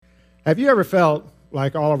Have you ever felt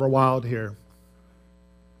like Oliver Wilde here,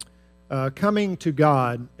 coming to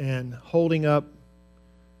God and holding up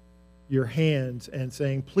your hands and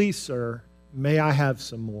saying, "Please, sir, may I have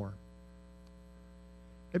some more"?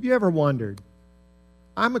 Have you ever wondered,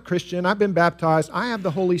 I'm a Christian, I've been baptized, I have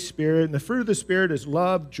the Holy Spirit, and the fruit of the Spirit is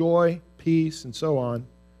love, joy, peace, and so on.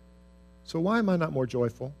 So why am I not more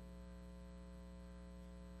joyful?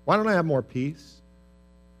 Why don't I have more peace?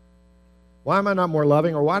 Why am I not more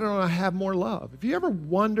loving, or why don't I have more love? If you ever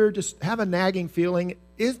wonder, just have a nagging feeling,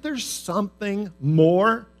 is there something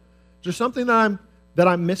more? Is there something that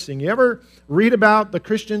I'm missing? You ever read about the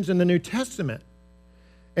Christians in the New Testament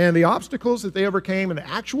and the obstacles that they overcame and the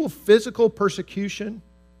actual physical persecution,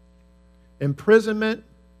 imprisonment,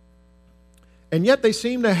 and yet they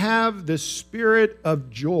seem to have this spirit of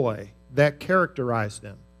joy that characterized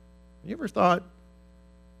them? You ever thought,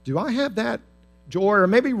 do I have that joy? Or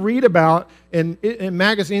maybe read about in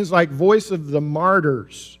magazines like Voice of the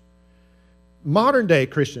Martyrs, modern day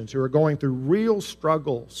Christians who are going through real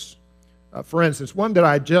struggles. For instance, one that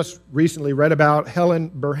I just recently read about, Helen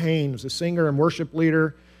Berhane was a singer and worship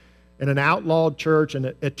leader in an outlawed church in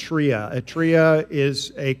Eritrea. Eritrea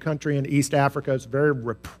is a country in East Africa. It's very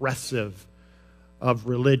repressive of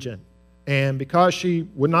religion. And because she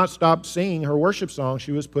would not stop singing her worship song,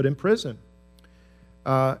 she was put in prison.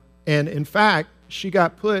 And in fact, she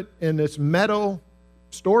got put in this metal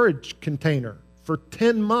storage container for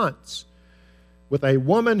 10 months with a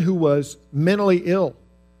woman who was mentally ill.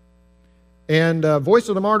 And Voice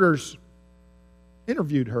of the Martyrs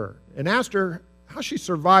interviewed her and asked her how she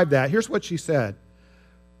survived that. Here's what she said.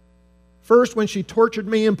 "First, when she tortured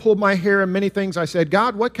me and pulled my hair and many things, I said,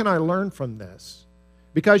 'God, what can I learn from this?'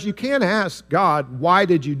 Because you can't ask God, 'Why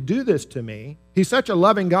did you do this to me?' He's such a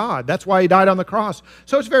loving God. That's why he died on the cross.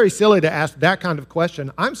 So it's very silly to ask that kind of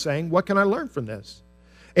question. I'm saying, what can I learn from this?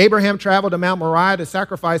 Abraham traveled to Mount Moriah to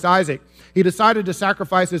sacrifice Isaac. He decided to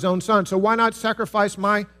sacrifice his own son. So why not sacrifice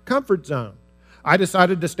my comfort zone? I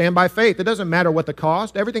decided to stand by faith. It doesn't matter what the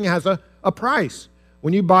cost. Everything has a price.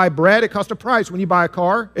 When you buy bread, it costs a price. When you buy a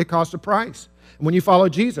car, it costs a price. And when you follow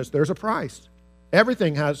Jesus, there's a price.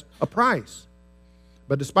 Everything has a price.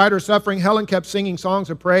 But despite her suffering, Helen kept singing songs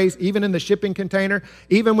of praise, even in the shipping container,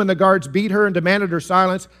 even when the guards beat her and demanded her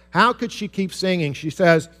silence. How could she keep singing? She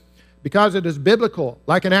says, because it is biblical,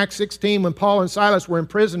 like in Acts 16 when Paul and Silas were in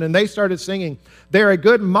prison and they started singing. They're a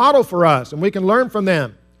good model for us, and we can learn from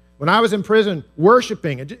them. When I was in prison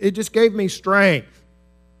worshiping, it just gave me strength.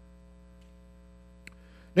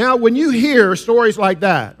 Now, when you hear stories like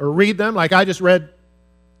that or read them, like I just read,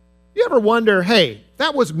 you ever wonder, hey,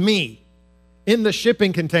 that was me in the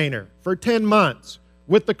shipping container for 10 months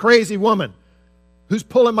with the crazy woman who's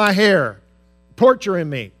pulling my hair,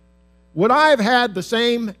 torturing me. Would I have had the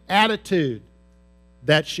same attitude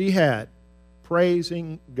that she had,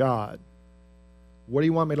 praising God? What do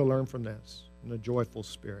you want me to learn from this? In a joyful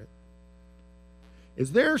spirit.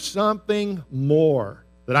 Is there something more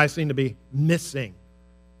that I seem to be missing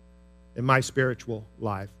in my spiritual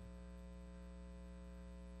life?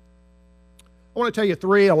 I want to tell you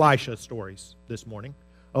 3 Elisha stories this morning.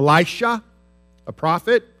 Elisha, a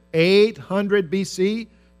prophet, 800 BC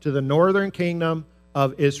to the northern kingdom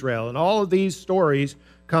of Israel. And all of these stories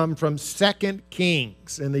come from 2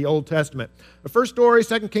 Kings in the Old Testament. The first story,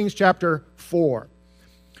 2 Kings chapter 4.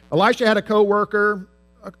 Elisha had a co-worker,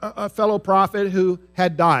 a fellow prophet who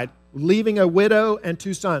had died, leaving a widow and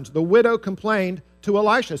 2 sons. The widow complained to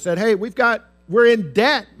Elisha, said, "Hey, we're in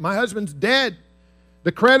debt. My husband's dead.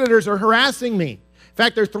 The creditors are harassing me. In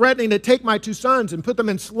fact, they're threatening to take my 2 sons and put them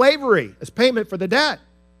in slavery as payment for the debt."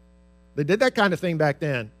 They did that kind of thing back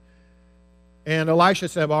then. And Elisha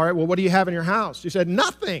said, "All right, well, what do you have in your house?" She said,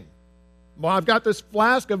 "Nothing. Well, I've got this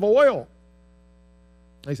flask of oil."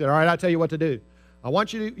 He said, "All right, I'll tell you what to do. I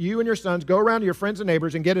want you and your sons go around to your friends and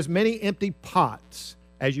neighbors and get as many empty pots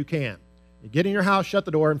as you can. You get in your house, shut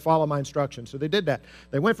the door, and follow my instructions." So they did that.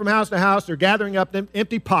 They went from house to house. They're gathering up them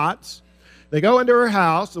empty pots. They go into her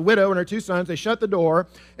house, the widow and her 2 sons. They shut the door.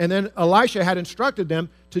 And then Elisha had instructed them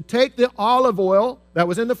to take the olive oil that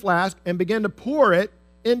was in the flask and begin to pour it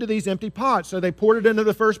into these empty pots. So they poured it into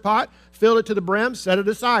the first pot, filled it to the brim, set it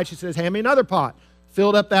aside. She says, "Hand me another pot."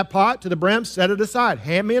 Filled up that pot to the brim, set it aside.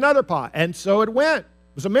 "Hand me another pot." And so it went.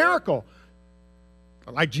 It was a miracle.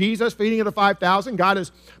 Like Jesus feeding of the 5,000, God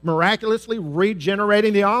is miraculously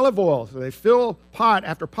regenerating the olive oil. So they fill pot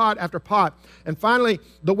after pot after pot. And finally,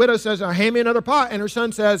 the widow says, "Now hand me another pot." And her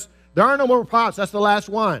son says, "There are no more pots. That's the last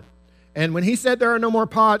one." And when he said there are no more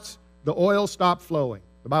pots, the oil stopped flowing.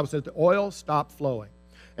 The Bible says the oil stopped flowing.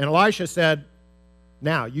 And Elisha said,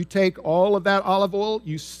 "Now, you take all of that olive oil,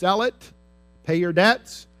 you sell it, pay your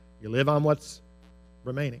debts, You live on what's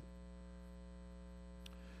remaining.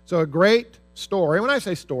 So a great story. When I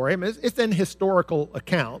say story, I mean, it's an historical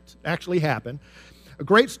account. It actually happened. A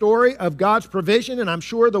great story of God's provision, and I'm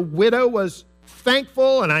sure the widow was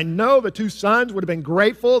thankful, and I know the two sons would have been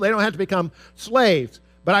grateful. They don't have to become slaves.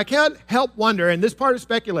 But I can't help wonder, and this part is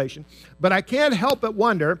speculation, but I can't help but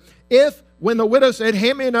wonder if when the widow said,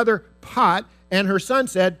 hand me another pot, and her son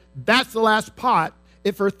said, that's the last pot,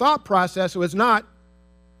 if her thought process was not,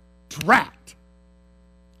 drat,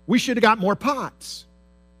 we should have got more pots.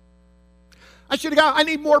 I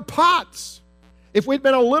need more pots. If we'd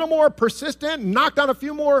been a little more persistent, knocked on a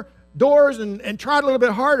few more doors and tried a little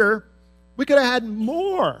bit harder, we could have had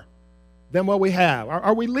more than what we have.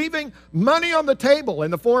 Are we leaving money on the table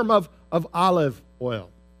in the form of olive oil?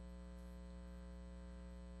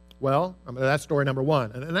 Well, I mean, that's story number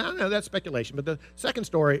one. And I know that's speculation, but the second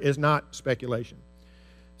story is not speculation.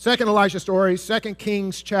 Second Elisha story, 2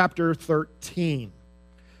 Kings chapter 13.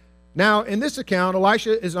 Now, in this account,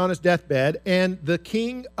 Elisha is on his deathbed, and the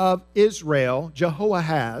king of Israel,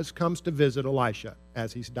 Jehoahaz, comes to visit Elisha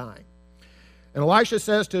as he's dying. And Elisha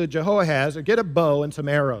says to Jehoahaz, get a bow and some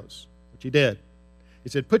arrows, which he did. He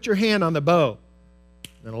said, put your hand on the bow.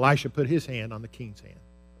 And Elisha put his hand on the king's hand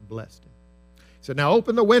and blessed him. He said, now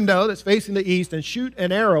open the window that's facing the east and shoot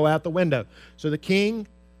an arrow out the window. So the king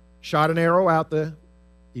shot an arrow out the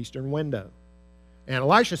eastern window. And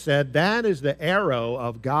Elisha said, that is the arrow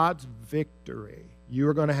of God's victory. You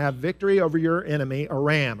are going to have victory over your enemy,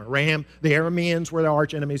 Aram. Aram, the Arameans were the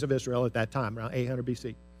arch enemies of Israel at that time, around 800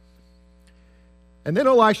 BC. And then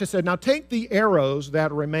Elisha said, now take the arrows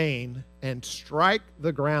that remain and strike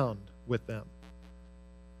the ground with them.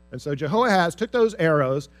 And so Jehoahaz took those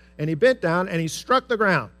arrows and he bent down and he struck the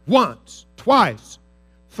ground once, twice,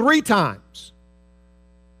 3 times.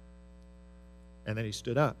 And then he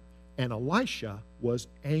stood up. And Elisha was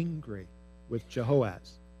angry with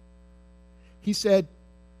Jehoahaz. He said,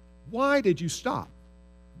 why did you stop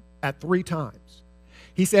at 3 times?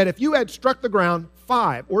 He said, if you had struck the ground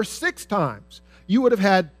 5 or 6 times, you would have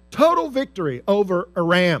had total victory over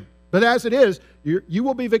Aram. But as it is, you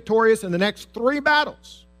will be victorious in the next 3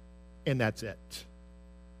 battles. And that's it.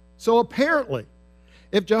 So apparently,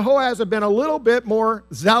 if Jehoahaz had been a little bit more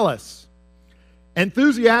zealous,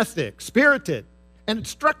 enthusiastic, spirited, and had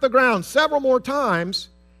struck the ground several more times,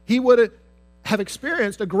 he would have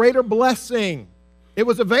experienced a greater blessing. It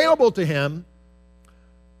was available to him,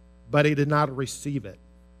 but he did not receive it.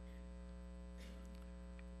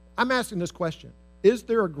 I'm asking this question. Is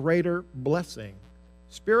there a greater blessing,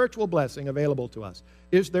 spiritual blessing, available to us?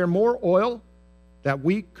 Is there more oil that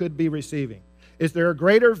we could be receiving? Is there a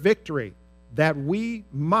greater victory that we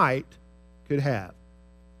could have?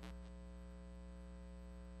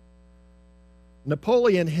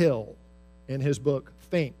 Napoleon Hill, in his book,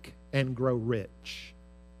 Think and Grow Rich,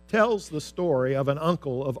 tells the story of an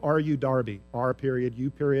uncle of R.U. Darby,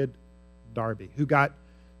 R.U. Darby, who got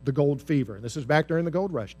the gold fever. And this is back during the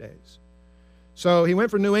gold rush days. So he went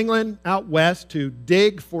from New England out west to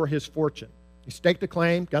dig for his fortune. He staked a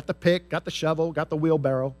claim, got the pick, got the shovel, got the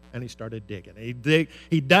wheelbarrow, and he started digging.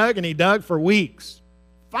 He dug and he dug for weeks.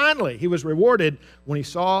 Finally, he was rewarded when he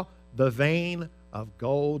saw the vein of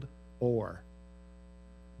gold ore.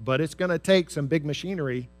 But it's going to take some big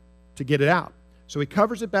machinery to get it out. So he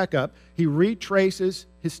covers it back up. He retraces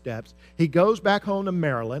his steps. He goes back home to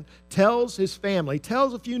Maryland, tells his family,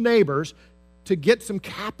 tells a few neighbors to get some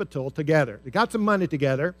capital together. They got some money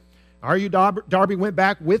together. R.U. Darby went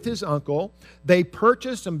back with his uncle. They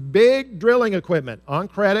purchased some big drilling equipment on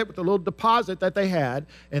credit with a little deposit that they had,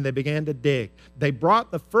 and they began to dig. They brought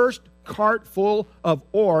the first cart full of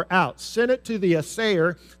ore out, sent it to the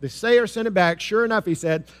assayer. The assayer sent it back. Sure enough, he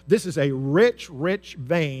said, this is a rich, rich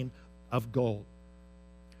vein of gold.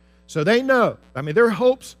 So they know, their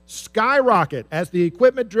hopes skyrocket as the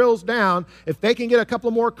equipment drills down. If they can get a couple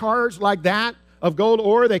more cars like that of gold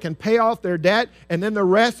ore, they can pay off their debt, and then the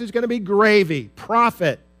rest is going to be gravy,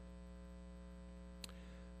 profit.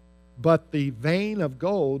 But the vein of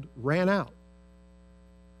gold ran out.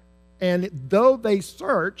 And though they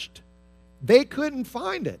searched, they couldn't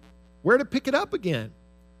find it, where to pick it up again.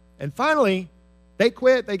 And finally, they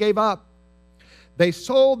quit, they gave up. They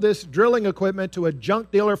sold this drilling equipment to a junk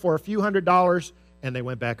dealer for a few $100s, and they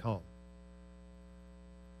went back home.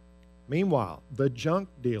 Meanwhile, the junk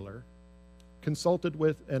dealer consulted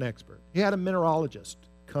with an expert. He had a mineralogist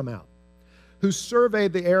come out who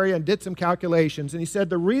surveyed the area and did some calculations, and he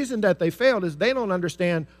said the reason that they failed is they don't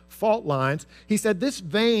understand fault lines. He said this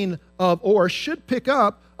vein of ore should pick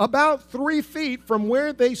up about 3 feet from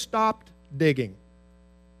where they stopped digging.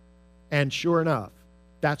 And sure enough,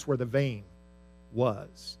 that's where the vein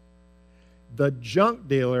was. the junk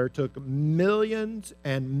dealer took millions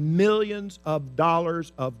and millions of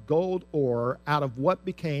dollars of gold ore out of what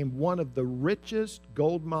became one of the richest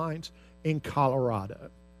gold mines in Colorado.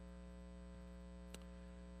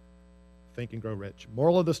 Think and Grow Rich.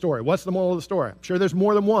 Moral of the story. What's the moral of the story? I'm sure there's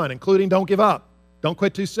more than one, including don't give up. Don't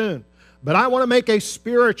quit too soon. But I want to make a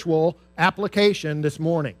spiritual application this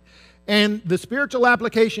morning. And the spiritual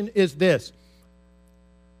application is this.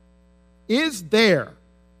 Is there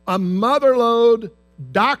a motherlode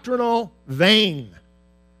doctrinal vein?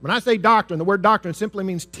 When I say doctrine, the word doctrine simply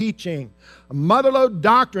means teaching. A motherlode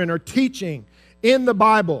doctrine or teaching in the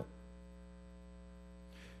Bible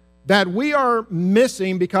that we are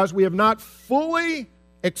missing because we have not fully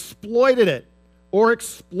exploited it or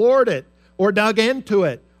explored it or dug into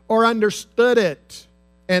it or understood it.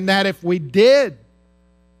 And that if we did,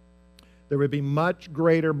 there would be much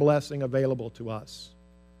greater blessing available to us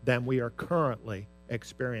than we are currently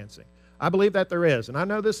experiencing. I believe that there is. And I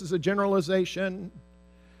know this is a generalization,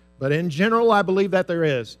 but in general, I believe that there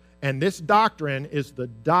is. And this doctrine is the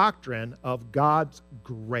doctrine of God's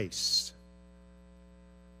grace.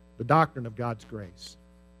 The doctrine of God's grace.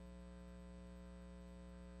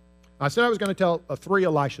 I said I was going to tell 3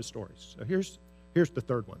 Elisha stories. So here's the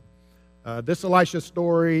third one. This Elisha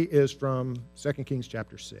story is from 2 Kings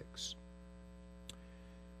chapter 6.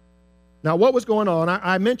 Now, what was going on?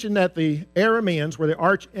 I mentioned that the Arameans were the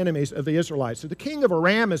arch enemies of the Israelites. So the king of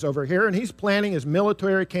Aram is over here, and he's planning his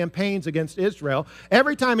military campaigns against Israel.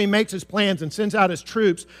 Every time he makes his plans and sends out his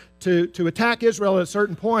troops to attack Israel at a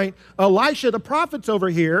certain point, Elisha the prophet's over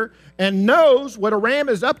here and knows what Aram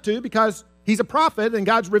is up to because he's a prophet and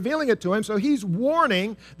God's revealing it to him. So he's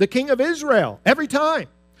warning the king of Israel every time.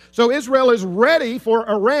 So Israel is ready for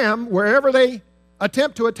Aram wherever they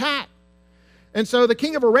attempt to attack. And so the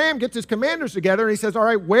king of Aram gets his commanders together and he says, all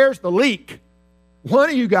right, where's the leak? One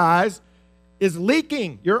of you guys is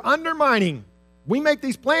leaking. You're undermining. We make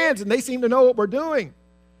these plans and they seem to know what we're doing.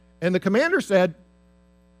 And the commander said,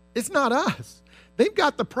 it's not us. They've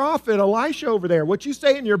got the prophet Elisha over there. What you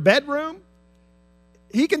say in your bedroom,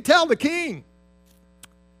 he can tell the king.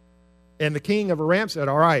 And the king of Aram said,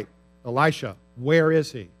 all right, Elisha, where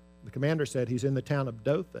is he? The commander said, he's in the town of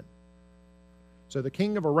Dothan. So the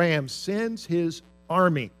king of Aram sends his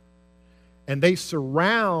army, and they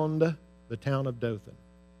surround the town of Dothan.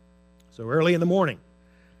 So early in the morning,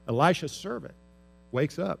 Elisha's servant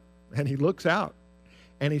wakes up, and he looks out,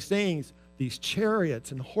 and he sees these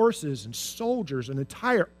chariots and horses and soldiers, an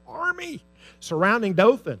entire army surrounding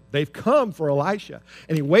Dothan. They've come for Elisha.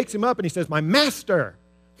 And he wakes him up, and he says, my master,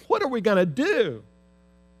 what are we going to do?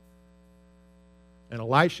 And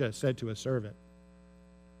Elisha said to his servant,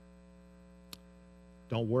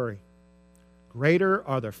 don't worry. Greater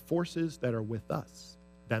are the forces that are with us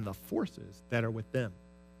than the forces that are with them.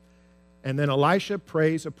 And then Elisha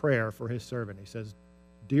prays a prayer for his servant. He says,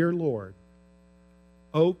 dear Lord,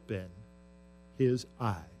 open his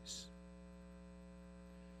eyes.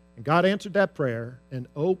 And God answered that prayer and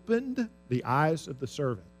opened the eyes of the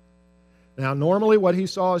servant. Now, normally what he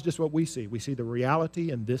saw is just what we see. We see the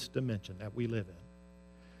reality in this dimension that we live in.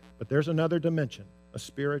 But there's another dimension, a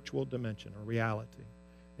spiritual dimension, a reality.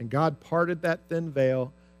 And God parted that thin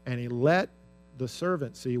veil, and he let the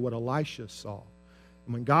servant see what Elisha saw.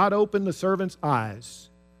 And when God opened the servant's eyes,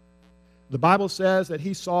 the Bible says that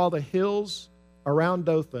he saw the hills around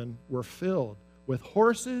Dothan were filled with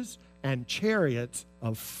horses and chariots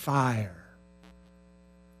of fire,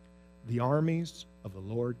 the armies of the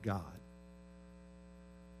Lord God.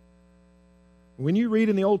 When you read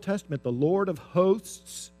in the Old Testament, the Lord of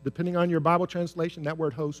hosts, depending on your Bible translation, that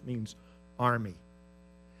word host means army.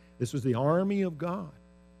 This was the army of God.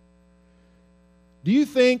 Do you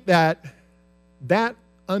think that that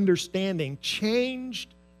understanding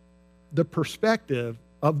changed the perspective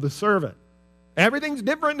of the servant? Everything's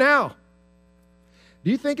different now.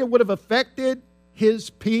 Do you think it would have affected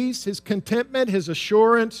his peace, his contentment, his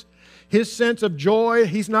assurance, his sense of joy?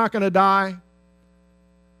 He's not going to die.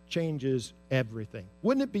 Changes everything.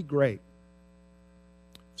 Wouldn't it be great?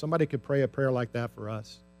 Somebody could pray a prayer like that for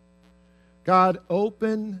us. God,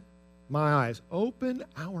 open my eyes. Open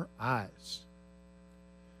our eyes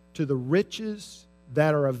to the riches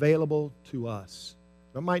that are available to us.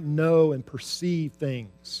 I might know and perceive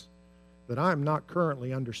things that I'm not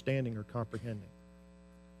currently understanding or comprehending.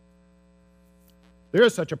 There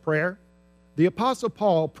is such a prayer. The Apostle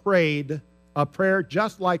Paul prayed a prayer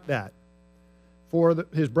just like that for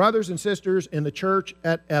his brothers and sisters in the church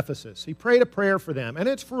at Ephesus. He prayed a prayer for them, and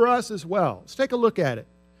it's for us as well. Let's take a look at it.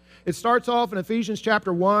 It starts off in Ephesians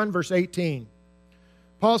chapter 1, verse 18.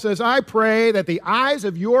 Paul says, I pray that the eyes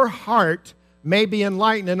of your heart may be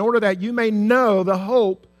enlightened, in order that you may know the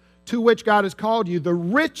hope to which God has called you, the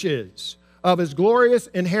riches of his glorious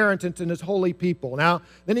inheritance in his holy people. Now,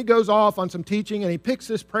 then he goes off on some teaching, and he picks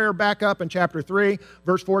this prayer back up in chapter 3,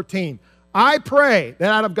 verse 14. I pray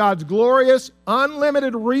that out of God's glorious,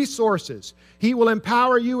 unlimited resources, he will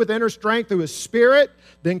empower you with inner strength through his Spirit.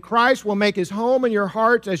 Then Christ will make his home in your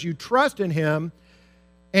hearts as you trust in him,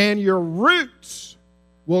 and your roots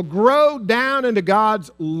will grow down into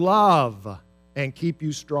God's love and keep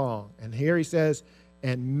you strong. And here he says,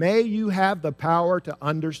 and may you have the power to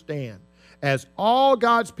understand, as all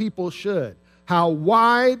God's people should, how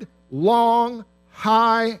wide, long,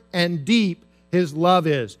 high, and deep his love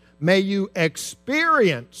is. May you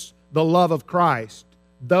experience the love of Christ,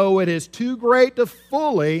 though it is too great to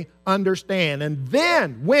fully understand. And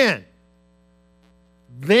then,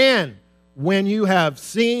 when you have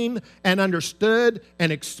seen and understood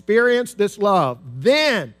and experienced this love,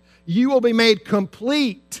 then you will be made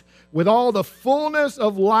complete with all the fullness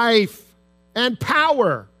of life and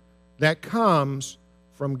power that comes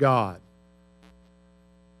from God.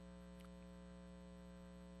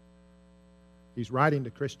 He's writing to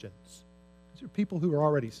Christians. These are people who are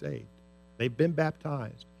already saved. They've been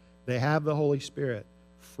baptized. They have the Holy Spirit,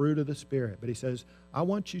 fruit of the Spirit. But he says, I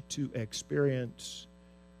want you to experience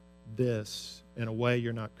this in a way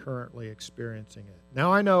you're not currently experiencing it.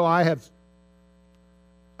 Now, I know I have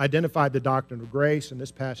identified the doctrine of grace, and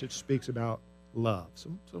this passage speaks about love. So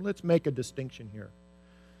let's make a distinction here.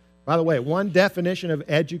 By the way, one definition of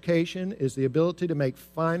education is the ability to make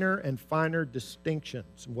finer and finer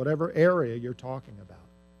distinctions in whatever area you're talking about.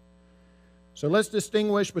 So let's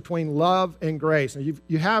distinguish between love and grace. Now,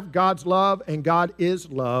 you have God's love, and God is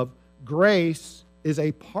love. Grace is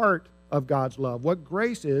a part of God's love. What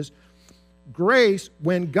grace is,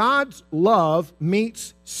 when God's love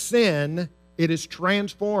meets sin, it is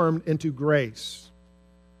transformed into grace.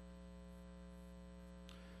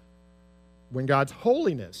 When God's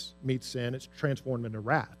holiness meets sin, it's transformed into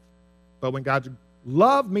wrath. But when God's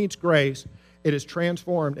love meets grace, it is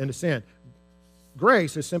transformed into sin.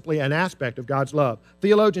 Grace is simply an aspect of God's love.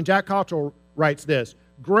 Theologian Jack Cottrell writes this: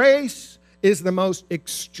 grace is the most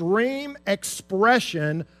extreme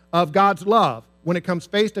expression of God's love when it comes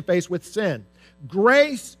face to face with sin.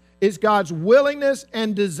 Grace is God's willingness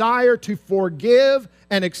and desire to forgive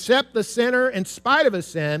and accept the sinner in spite of his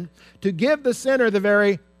sin, to give the sinner the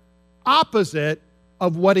very opposite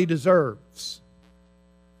of what he deserves.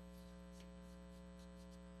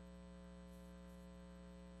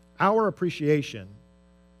 Our appreciation,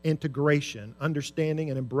 integration, understanding,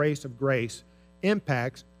 and embrace of grace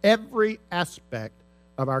impacts every aspect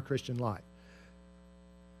of our Christian life.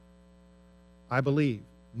 I believe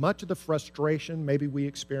much of the frustration maybe we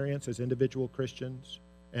experience as individual Christians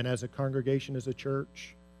and as a congregation, as a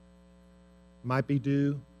church, might be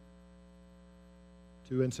due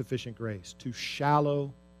to insufficient grace, to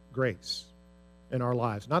shallow grace in our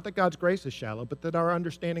lives. Not that God's grace is shallow, but that our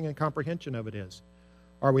understanding and comprehension of it is.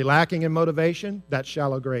 Are we lacking in motivation? That's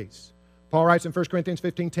shallow grace. Paul writes in 1 Corinthians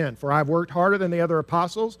 15:10, for I have worked harder than the other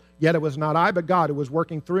apostles, yet it was not I, but God who was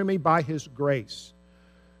working through me by his grace.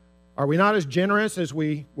 Are we not as generous as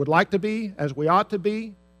we would like to be, as we ought to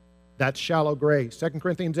be? That's shallow grace. 2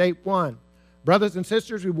 Corinthians 8:1. Brothers and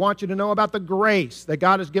sisters, we want you to know about the grace that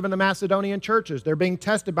God has given the Macedonian churches. They're being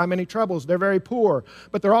tested by many troubles. They're very poor,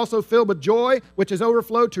 but they're also filled with joy, which has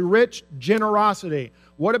overflowed to rich generosity.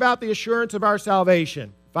 What about the assurance of our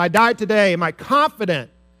salvation? If I died today, am I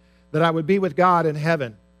confident that I would be with God in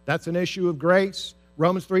heaven? That's an issue of grace.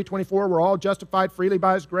 Romans 3:24, we're all justified freely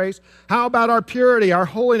by his grace. How about our purity, our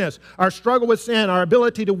holiness, our struggle with sin, our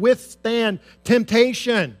ability to withstand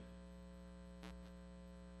temptation?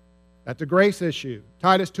 That's a grace issue.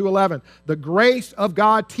 Titus 2:11. The grace of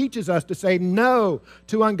God teaches us to say no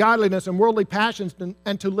to ungodliness and worldly passions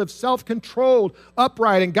and to live self-controlled,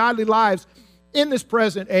 upright, and godly lives in this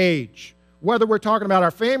present age. Whether we're talking about our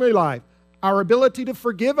family life, our ability to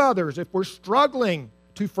forgive others, if we're struggling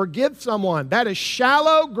to forgive someone, that is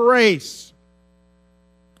shallow grace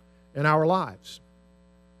in our lives.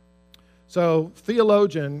 So,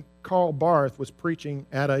 theologian Karl Barth was preaching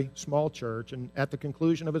at a small church, and at the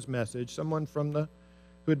conclusion of his message, someone who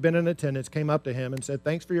had been in attendance came up to him and said,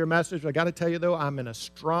 thanks for your message. I got to tell you, though, I'm an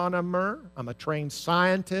astronomer. I'm a trained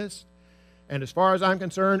scientist. And as far as I'm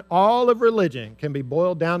concerned, all of religion can be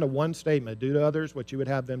boiled down to one statement: do to others what you would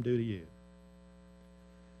have them do to you.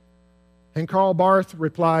 And Karl Barth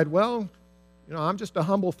replied, well, I'm just a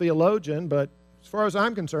humble theologian, but as far as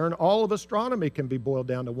I'm concerned, all of astronomy can be boiled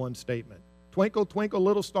down to one statement: twinkle, twinkle,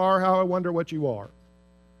 little star, how I wonder what you are.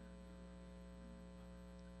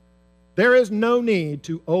 There is no need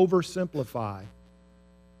to oversimplify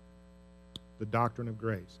the doctrine of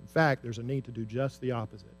grace. In fact, there's a need to do just the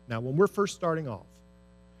opposite. Now, when we're first starting off,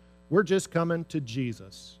 we're just coming to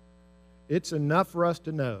Jesus. It's enough for us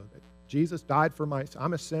to know that Jesus died for my sins.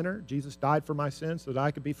 I'm a sinner. Jesus died for my sins so that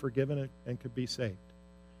I could be forgiven and could be saved.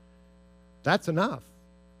 That's enough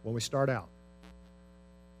when we start out.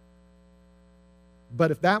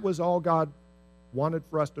 But if that was all God wanted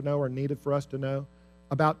for us to know or needed for us to know,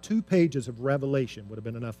 about 2 pages of Revelation would have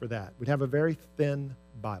been enough for that. We'd have a very thin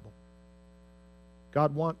Bible.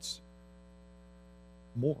 God wants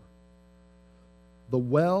more. The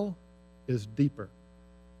well is deeper.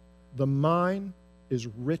 The mine is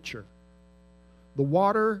richer. The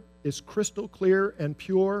water is crystal clear and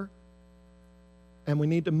pure, and we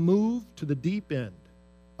need to move to the deep end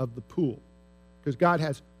of the pool because God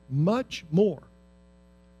has much more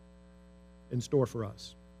in store for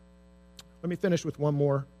us. Let me finish with one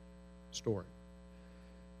more story.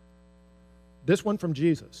 This one from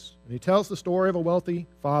Jesus. And he tells the story of a wealthy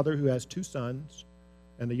father who has 2 sons,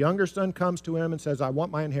 and the younger son comes to him and says, I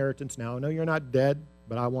want my inheritance now. I know you're not dead,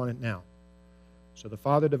 but I want it now. So the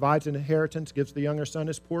father divides an inheritance, gives the younger son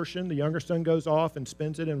his portion. The younger son goes off and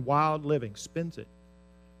spends it in wild living, spends it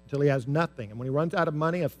until he has nothing. And when he runs out of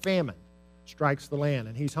money, a famine strikes the land,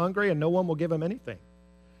 and he's hungry and no one will give him anything.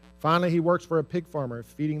 Finally, he works for a pig farmer,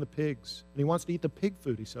 feeding the pigs, and he wants to eat the pig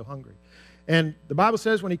food. He's so hungry. And the Bible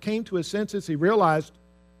says when he came to his senses, he realized,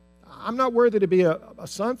 I'm not worthy to be a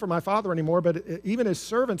son for my father anymore, but even his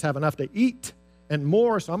servants have enough to eat and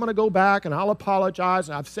more, so I'm going to go back and I'll apologize.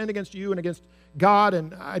 I've sinned against you and against God,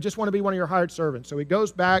 and I just want to be one of your hired servants. So he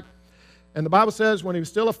goes back, and the Bible says when he was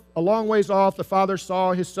still a long ways off, the father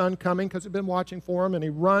saw his son coming because he'd been watching for him, and he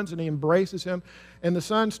runs and he embraces him. And the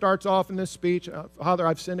son starts off in this speech, Father,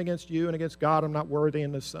 I've sinned against you and against God. I'm not worthy.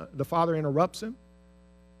 And the father interrupts him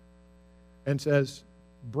and says,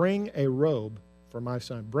 bring a robe for my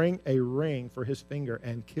son. Bring a ring for his finger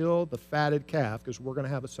and kill the fatted calf because we're going to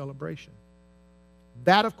have a celebration.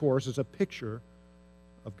 That, of course, is a picture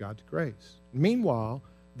of God's grace. Meanwhile,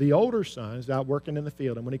 the older son is out working in the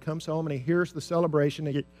field, and when he comes home and he hears the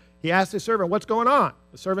celebration, he asks his servant, what's going on?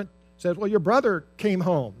 The servant says, well, your brother came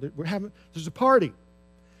home. There's a party.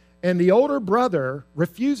 And the older brother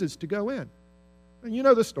refuses to go in. And you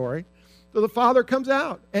know the story. So the father comes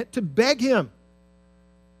out to beg him.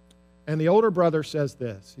 And the older brother says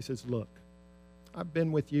this. He says, look, I've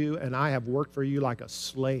been with you, and I have worked for you like a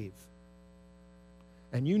slave.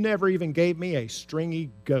 And you never even gave me a stringy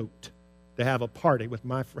goat to have a party with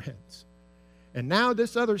my friends. And now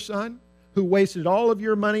this other son, who wasted all of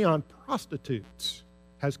your money on prostitutes,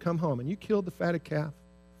 has come home, and you killed the fatted calf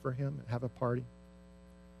for him and have a party.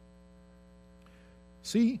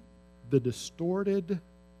 See the distorted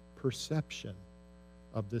perception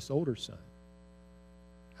of this older son,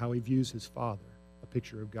 how he views his father, a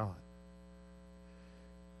picture of God.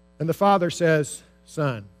 And the father says,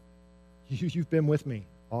 son, you've been with me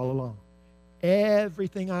all along.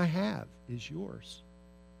 Everything I have is yours.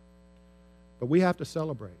 But we have to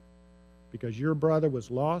celebrate because your brother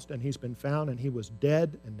was lost and he's been found, and he was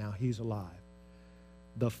dead and now he's alive.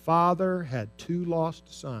 The father had 2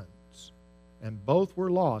 lost sons, and both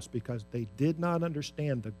were lost because they did not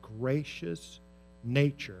understand the gracious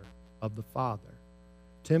nature of the father.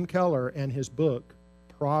 Tim Keller, in his book,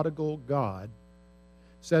 Prodigal God,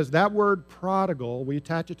 says that word prodigal, we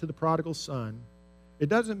attach it to the prodigal son. It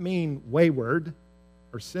doesn't mean wayward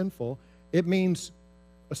or sinful. It means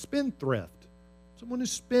a spendthrift, someone who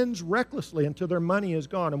spends recklessly until their money is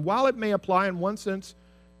gone. And while it may apply in one sense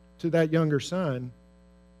to that younger son,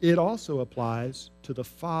 it also applies to the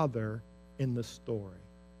father in the story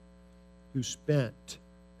who spent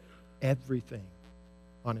everything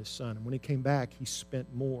on his son. And when he came back, he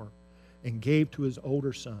spent more and gave to his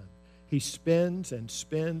older son. He spends and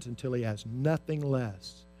spends until he has nothing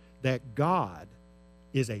less. That God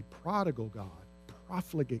is a prodigal God,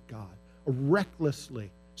 profligate God, a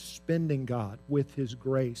recklessly spending God with his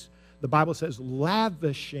grace. The Bible says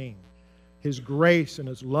lavishing his grace and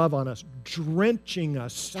his love on us, drenching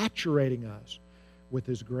us, saturating us with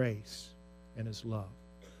his grace and his love.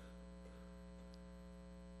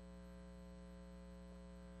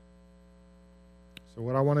 So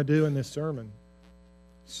what I want to do in this sermon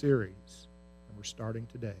series, and we're starting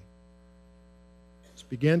today, is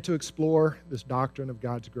begin to explore this doctrine of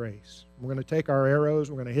God's grace. We're going to take our arrows,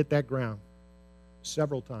 we're going to hit that ground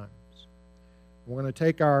several times. We're going to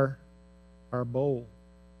take our bowl,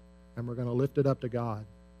 and we're going to lift it up to God.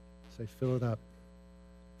 Say, fill it up.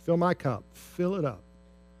 Fill my cup. Fill it up.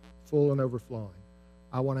 Full and overflowing.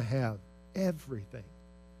 I want to have everything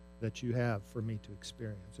that you have for me to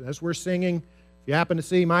experience. And as we're singing, if you happen to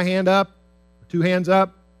see my hand up, or two hands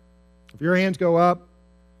up, if your hands go up,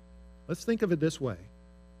 let's think of it this way.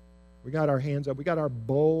 We got our hands up. We got our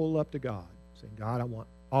bowl up to God, saying, God, I want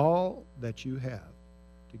all that you have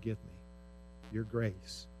to give me, your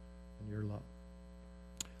grace and your love.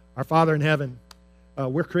 Our Father in heaven,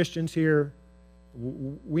 we're Christians here.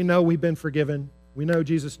 We know we've been forgiven. We know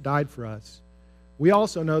Jesus died for us. We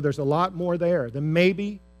also know there's a lot more there than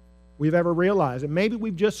maybe we've ever realized. And maybe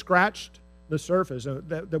we've just scratched the surface.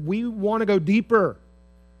 That we want to go deeper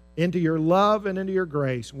into your love and into your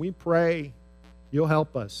grace. And we pray you'll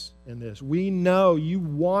help us in this. We know you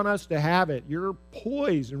want us to have it. You're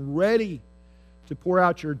poised and ready to pour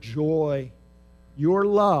out your joy, your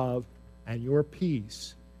love, and your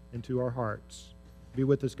peace into our hearts. Be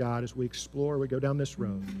with us, God, as we explore, we go down this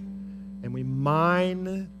road, and we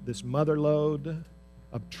mine this mother lode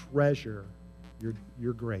of treasure,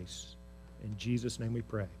 your grace. In Jesus' name we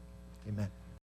pray. Amen.